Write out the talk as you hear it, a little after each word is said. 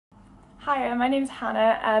Hi, my name's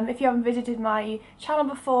Hannah. If you haven't visited my channel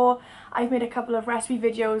before, I've made a couple of recipe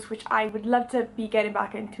videos which I would love to be getting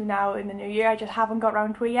back into now in the new year. I just haven't got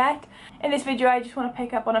around to it yet. In this video I just want to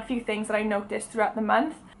pick up on a few things that I noticed throughout the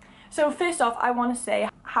month. So first off, I want to say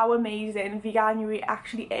how amazing Veganuary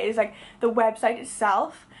actually is, like the website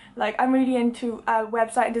itself. Like, I'm really into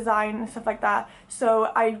website design and stuff like that,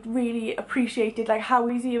 so I really appreciated like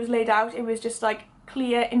how easy it was laid out. It was just like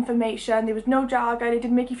clear information, there was no jargon, it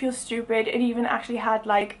didn't make you feel stupid. It even actually had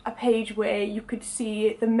like a page where you could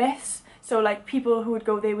see the myths, so like people who would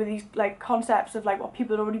go there with these like concepts of like what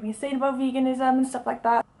people had already been saying about veganism and stuff like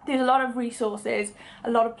that. There's a lot of resources, a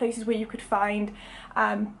lot of places where you could find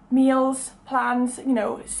meals, plans, you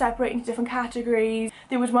know, separate into different categories.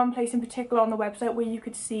 There was one place in particular on the website where you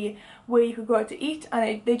could see where you could go out to eat,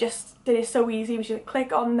 and they just did it so easy. You should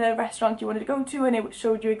click on the restaurant you wanted to go to and it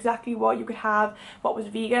showed you exactly what you could have, what was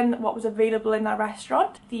vegan, what was available in that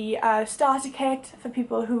restaurant. The starter kit for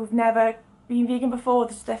people who've never been vegan before,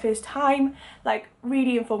 this is their first time, like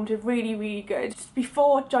really informative, really good. Just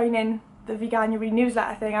before joining the Veganuary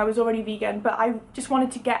newsletter thing, I was already vegan, but I just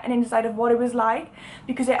wanted to get an insight of what it was like,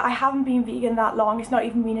 because I haven't been vegan that long. It's not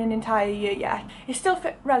even been an entire year yet. It's still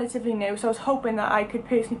relatively new, so I was hoping that I could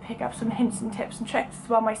personally pick up some hints and tips and tricks as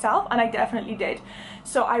well myself, and I definitely did.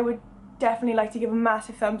 So I would definitely like to give a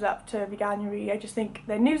massive thumbs up to Veganuary. I just think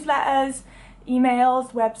their newsletters,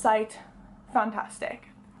 emails, website, fantastic.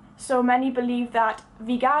 So many believe that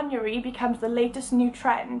Veganuary becomes the latest new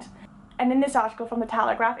trend. And in this article from the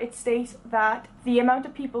Telegraph, it states that the amount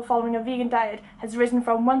of people following a vegan diet has risen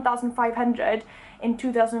from 1,500 in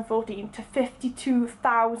 2014 to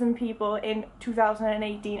 52,000 people in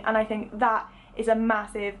 2018, and I think that is a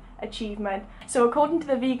massive achievement. So according to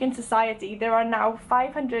the Vegan Society, there are now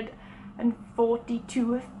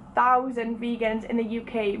 542,000 vegans in the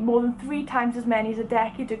UK, more than 3 times as many as a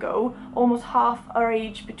decade ago. Almost half are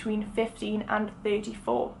aged between 15 and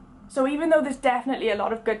 34. So even though there's definitely a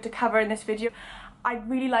lot of good to cover in this video, I'd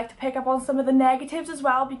really like to pick up on some of the negatives as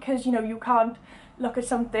well, because, you know, you can't look at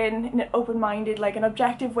something in an open-minded, like an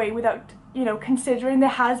objective way without, you know, considering there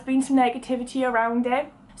has been some negativity around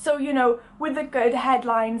it. So, you know, with the good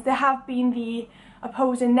headlines, there have been the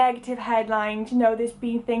opposing negative headlines. You know, there's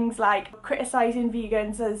been things like criticising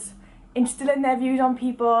vegans as instilling their views on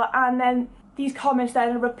people, and then these comments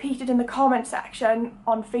then are repeated in the comment section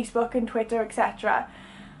on Facebook and Twitter, etc.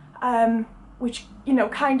 Which, you know,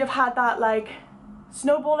 kind of had that like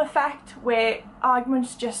snowball effect where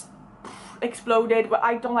arguments just exploded. Where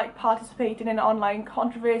I don't like participating in online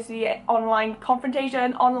controversy, online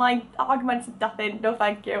confrontation, online arguments, nothing, no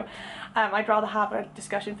thank you. I'd rather have a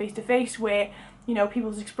discussion face to face where, you know,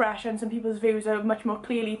 people's expressions and people's views are much more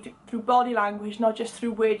clearly through body language, not just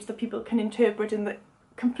through words that people can interpret in the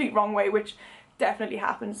complete wrong way, which definitely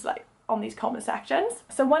happens like on these comment sections.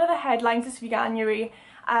 So one of the headlines this Veganuary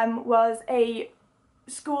was a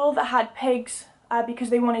school that had pigs because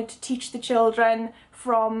they wanted to teach the children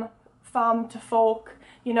from farm to fork,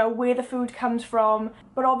 you know, where the food comes from.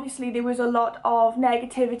 But obviously there was a lot of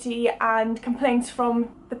negativity and complaints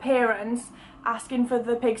from the parents asking for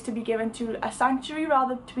the pigs to be given to a sanctuary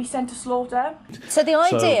rather to be sent to slaughter. So the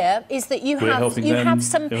idea is that you have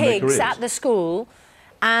some pigs at the school,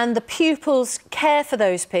 and the pupils care for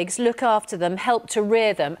those pigs, look after them, help to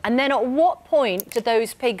rear them, and then at what point do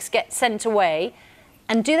those pigs get sent away,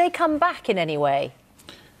 and do they come back in any way?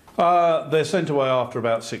 They're sent away after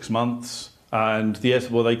about 6 months, and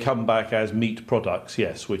yes, well, they come back as meat products,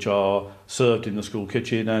 yes, which are served in the school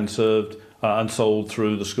kitchen and served and sold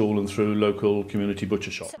through the school and through local community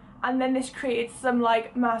butcher shops. And then this created some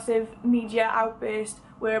like massive media outburst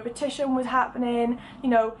where a petition was happening, you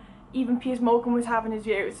know, even Piers Morgan was having his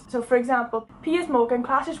views. So for example, Piers Morgan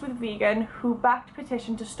clashes with vegan who backed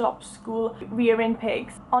petition to stop school rearing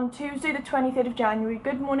pigs. On Tuesday the 23rd of January,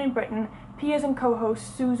 Good Morning Britain, Piers and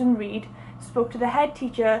co-host Susan Reid spoke to the head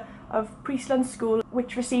teacher of Priestland School,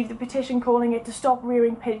 which received the petition calling it to stop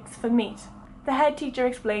rearing pigs for meat. The head teacher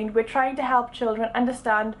explained, "We're trying to help children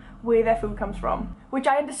understand where their food comes from." Which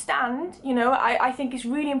I understand, you know, I think it's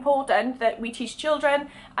really important that we teach children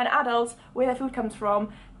and adults where their food comes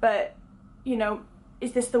from, but, you know,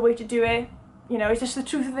 is this the way to do it? You know, is this the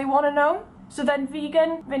truth that they want to know? So then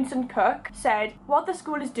vegan Vincent Cook said, "What the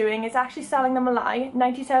school is doing is actually selling them a lie.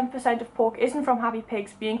 97% of pork isn't from happy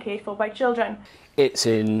pigs being cared for by children." It's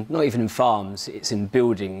in, not even in farms, it's in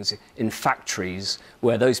buildings, in factories,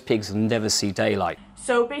 where those pigs will never see daylight.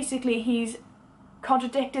 So basically he's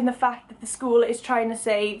contradicting the fact that the school is trying to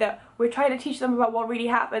say that we're trying to teach them about what really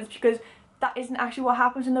happens, because that isn't actually what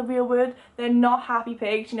happens in the real world. They're not happy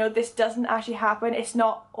pigs, you know, this doesn't actually happen. It's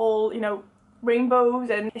not all, you know, rainbows,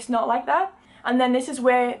 and it's not like that. And then this is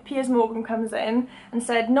where Piers Morgan comes in and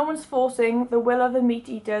said, no one's forcing the will of the meat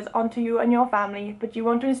eaters onto you and your family, but you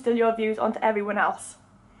want to instill your views onto everyone else.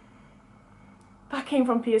 That came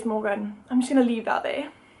from Piers Morgan. I'm just going to leave that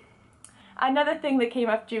there. Another thing that came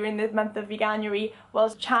up during the month of Veganuary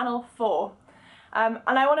was Channel 4. And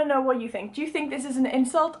I want to know what you think. Do you think this is an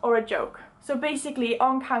insult or a joke? So basically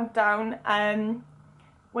on Countdown,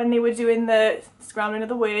 when they were doing the scrambling of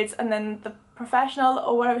the words, and then the professional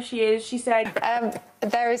or whatever she is, she said...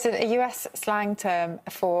 there is a US slang term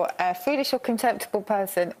for a foolish or contemptible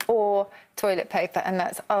person or toilet paper, and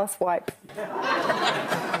that's arse wipe.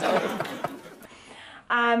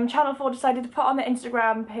 Channel 4 decided to put on their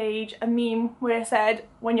Instagram page a meme where it said,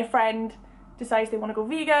 when your friend decides they want to go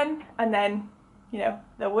vegan, and then, you know,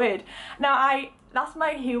 the word. Now that's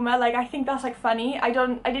my humour, like I think that's like funny. I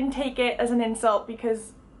didn't take it as an insult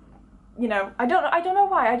because, you know, I don't know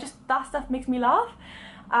why, that stuff makes me laugh.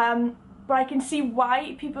 But I can see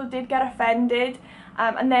why people did get offended,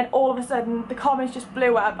 and then all of a sudden the comments just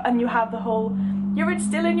blew up, and you have the whole, you're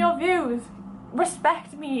instilling your views,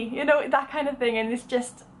 respect me, you know, that kind of thing. And it's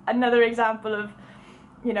just another example of,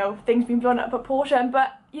 you know, things being blown out of proportion.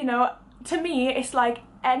 But, you know, to me it's like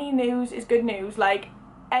any news is good news, like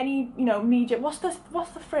any, you know, media, what's the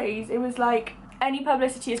phrase, it was like any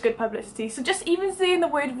publicity is good publicity. So just even saying the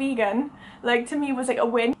word vegan, like, to me was like a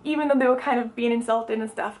win. Even though they were kind of being insulted and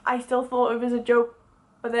stuff, I still thought it was a joke.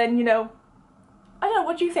 But then, you know, I don't know,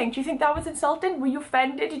 what do you think? Do you think that was insulting? Were you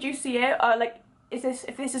offended? Did you see it? Or like, if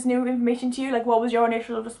this is new information to you, like, what was your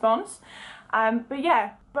initial response? But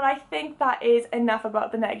yeah, but I think that is enough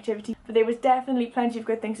about the negativity. But there was definitely plenty of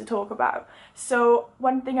good things to talk about. So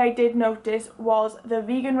one thing I did notice was the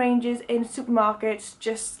vegan ranges in supermarkets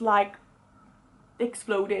just like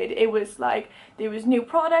exploded. It was like there was new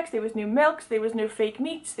products, there was new milks, there was new fake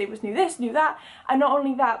meats, there was new this, new that. And not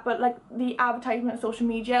only that, but like the advertisement on social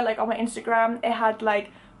media, like on my Instagram, it had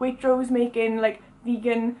like Waitrose making like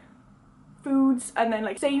vegan foods, and then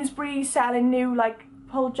like Sainsbury's selling new like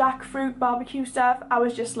pulled jackfruit barbecue stuff. I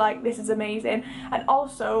was just like, this is amazing. And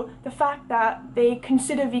also the fact that they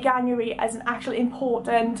consider Veganuary as an actual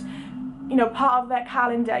important, you know, part of their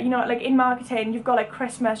calendar. You know, like in marketing, you've got like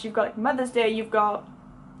Christmas, you've got like Mother's Day, you've got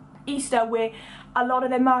Easter, where a lot of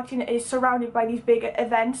their marketing is surrounded by these big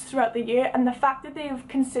events throughout the year. And the fact that they've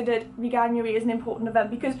considered Veganuary as an important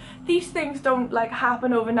event, because these things don't like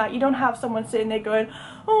happen overnight. You don't have someone sitting there going,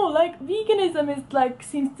 oh, like veganism is like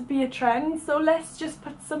seems to be a trend, so let's just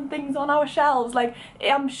put some things on our shelves. Like,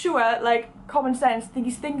 I'm sure, like, common sense,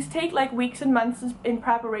 these things take like weeks and months in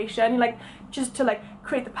preparation, like just to like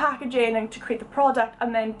create the packaging and to create the product,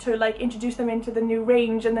 and then to like introduce them into the new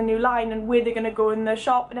range and the new line and where they're going to go in the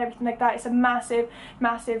shop and everything like that. It's a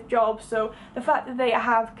massive job. So the fact that they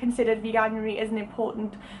have considered Veganuary as an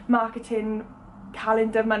important marketing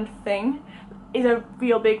calendar month thing is a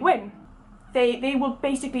real big win. They will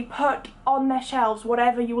basically put on their shelves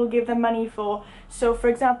whatever you will give them money for. So for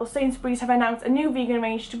example, Sainsbury's have announced a new vegan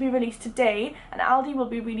range to be released today, and Aldi will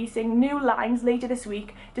be releasing new lines later this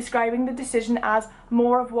week describing the decision as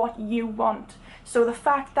more of what you want. So the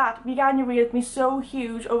fact that Veganuary has been so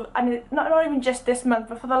huge, and not even just this month,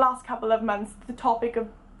 but for the last couple of months, the topic of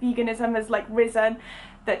veganism has like risen,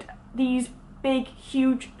 that these big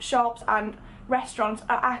huge shops and restaurants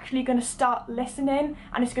are actually going to start listening,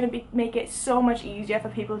 and it's going to make it so much easier for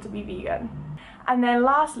people to be vegan. And then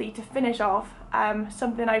lastly, to finish off,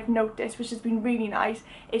 something I've noticed which has been really nice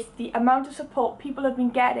is the amount of support people have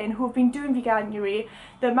been getting who have been doing Veganuary,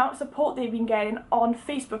 the amount of support they've been getting on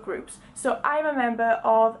Facebook groups. So I'm a member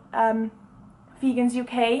of Vegans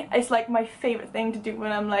UK. It's like my favourite thing to do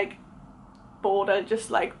when I'm like bored. I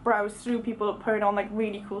just like browse through, people putting on like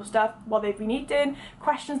really cool stuff, what they've been eating,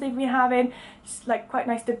 questions they've been having, just like quite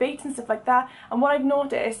nice debates and stuff like that. And what I've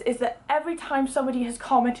noticed is that every time somebody has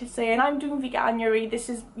commented saying, I'm doing Veganuary, this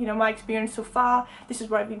is, you know, my experience so far, this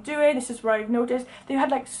is what I've been doing, this is what I've noticed, they've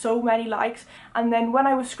had like so many likes. And then when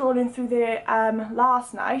I was scrolling through there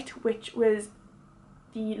last night, which was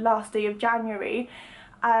the last day of January,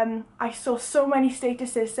 I saw so many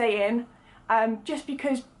statuses saying, just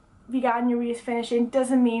because Veganuary is finishing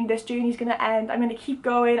doesn't mean this journey is going to end. I'm going to keep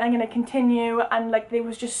going, I'm going to continue. And like, there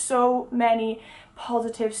was just so many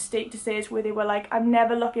positive statuses where they were like, I'm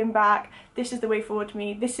never looking back, this is the way forward to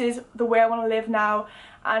me, this is the way I want to live now.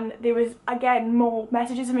 And there was again more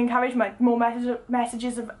messages of encouragement, more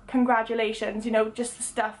messages of congratulations, you know, just the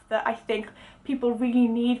stuff that I think people really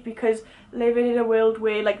need, because living in a world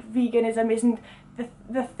where like veganism isn't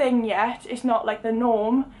the thing yet, it's not like the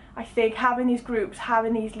norm. I think having these groups,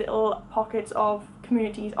 having these little pockets of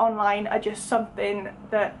communities online are just something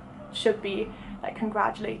that should be like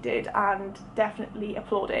congratulated and definitely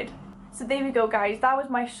applauded. So there we go guys, that was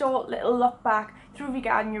my short little look back through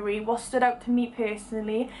Veganuary, what stood out to me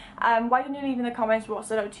personally. Why don't you leave in the comments what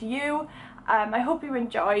stood out to you? I hope you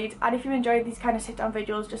enjoyed, and if you enjoyed these kind of sit down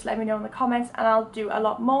videos, just let me know in the comments and I'll do a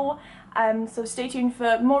lot more. So stay tuned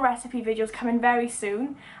for more recipe videos coming very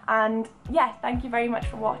soon, and yeah, thank you very much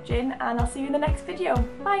for watching and I'll see you in the next video.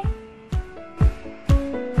 Bye!